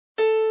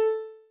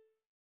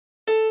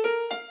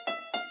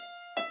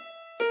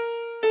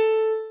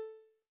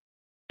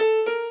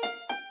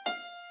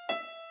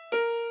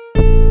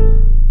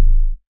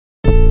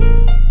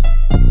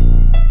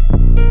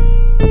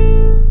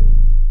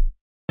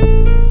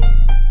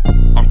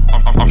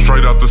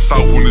the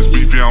south when it's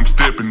beefy, I'm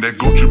stepping. That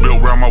Gucci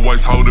belt round my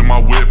waist, holding my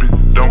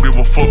weapon. Don't give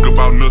a fuck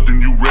about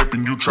nothing you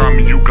reppin'. You try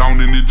me, you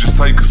gone, and it just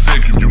take a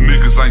second. You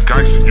niggas ain't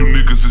gangsta, you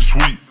niggas is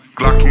sweet.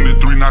 Glock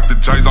 23 knocked the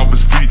J's off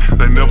his feet.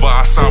 They never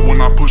outside when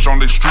I push on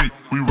their street.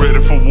 We ready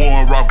for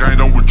war and Rob gang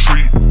don't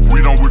retreat.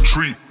 We don't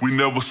retreat, we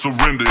never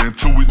surrender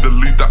until we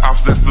delete the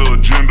ops, that's the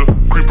agenda.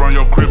 Creep on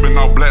your crib and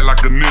all black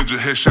like a ninja.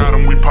 Headshot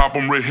him, we pop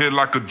him red head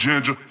like a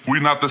ginger. We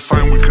not the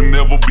same, we can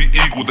never be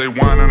equal. They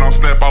whining on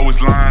Snap,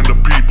 always lying to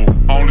people.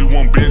 Only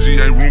one Benji,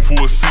 ain't room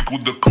for a sequel.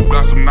 The coupe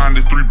got some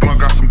 93, blunt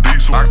got some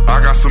diesel.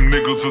 I got some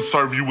niggas who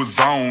serve you a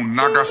zone.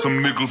 I got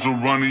some niggas who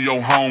running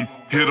your home.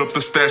 Hit up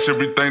the stash,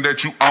 everything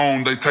that you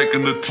own. They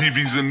taking the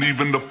TVs and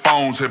even the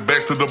phones. Head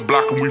back to the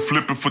block and we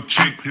flipping for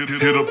cheap.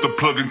 Hit up the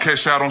plug and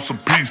cash out on some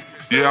peace.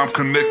 Yeah, I'm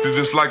connected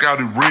just like out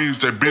in Reeves.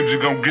 That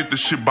Benji gon' get the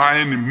shit by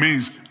any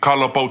means.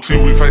 Call up OT,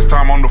 we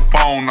FaceTime on the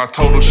phone. I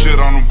told her shit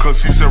on him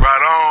cause he said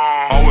right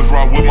on. Always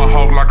ride with my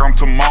hog like I'm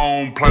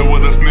Timon. Play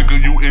with us nigga,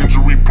 you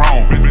injury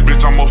prone.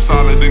 Bitch, I'm more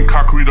solid than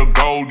concrete or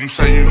gold. You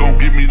say you gon'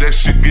 give me that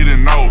shit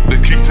getting old. They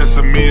keep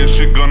testing me and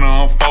shit gonna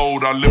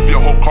unfold. I lift your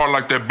whole car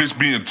like that bitch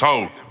being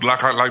told.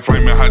 Glock hot like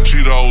flaming hot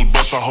Cheetos.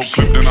 Bust a whole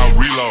clip then I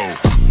reload.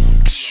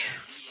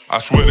 I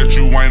swear that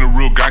you ain't a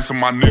real gangster,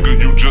 my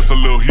nigga, you just a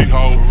little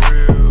hee-ho.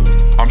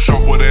 I'm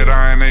sharp with that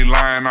iron, ain't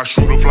lying. I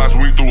shoot a fly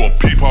swing through a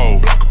peephole.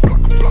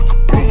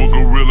 Prove a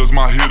gorillas,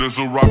 my hitters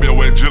will rob your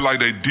ass just like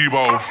they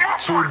Debo.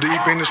 Too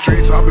deep in the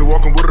streets, I be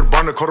walking with a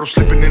burner, caught him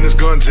slipping in his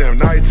gun jam.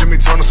 Now he tell me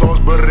turn the sauce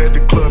butter at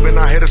the club, and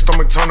I had a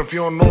stomach turn. If you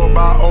don't know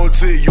about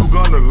OT, you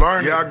gonna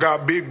learn. Yeah, I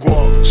got big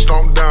guap,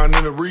 stomped down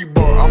in the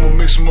rebar. I'ma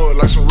mix them up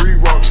like some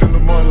re-rocks in the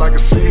mud like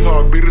a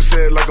Seahawk. Beat his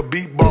head like a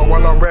beatball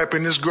while I'm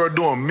rapping. This girl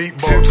doing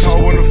meatballs.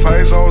 Tiptoe in the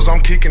face hoes,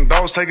 I'm kicking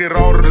dogs, take it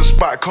all to the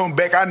spot. Come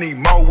back, I need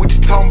more. What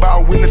you talking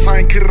about? Witness, I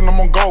ain't kidding, I'm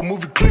on go.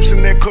 Movie clips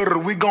in that cutter,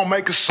 we gon'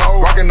 make a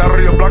show. Rockin' out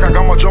of your block, I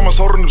got my drummers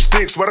holding them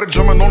sticks. Where they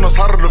drumming on the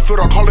side of the field,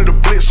 I call it a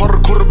blitz. Saw the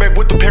quarterback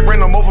with the pack, ran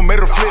them over, made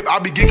a flip. I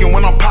be geeking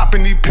when I'm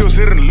popping these pills,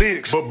 hitting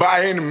licks. But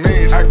by any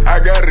means, I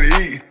gotta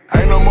eat.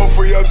 Ain't no more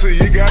free up till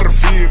you gotta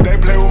feed. They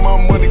play with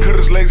my money, cut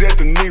his legs at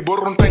the knee. But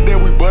don't think that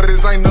we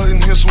butters, ain't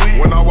nothing here sweet.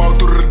 When I walk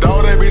through the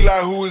door, they be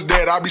like, who is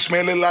that? I be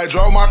smelling like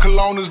draw. My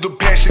cologne is the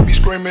passion, be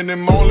screaming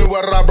and moaning.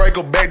 Whether I break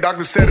a back,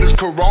 doctor said it's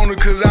corona,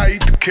 cause I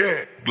eat the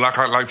cat. Glock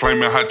hot like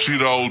flaming hot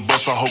Cheetos.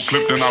 Bust a whole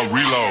clip, then I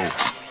reload.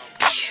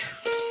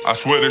 I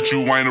swear that you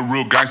ain't a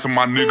real gangster,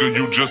 my nigga,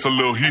 you just a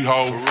little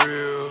hee-ho.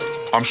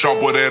 I'm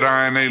sharp with that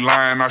iron, ain't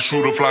lying. I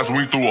shoot a fly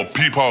swing through a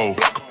peephole.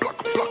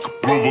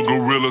 Prove a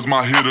gorillas,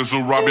 my hitters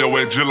will rob your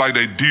ass just like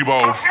they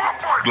Debo.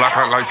 Glock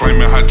hot like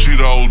flaming hot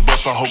Cheetos.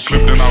 Bust a whole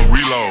clip, then I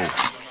reload.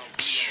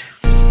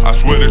 I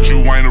swear that you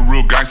ain't a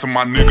real gangster,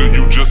 my nigga,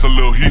 you just a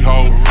little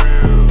hee-ho.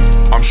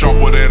 I'm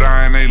sharp with that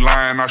iron, ain't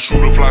lying. I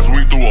shoot a fly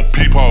swing through a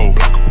peephole.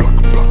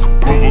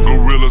 Prove a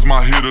gorillas,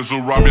 my hitters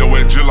will rob your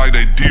ass just like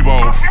they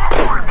Debo.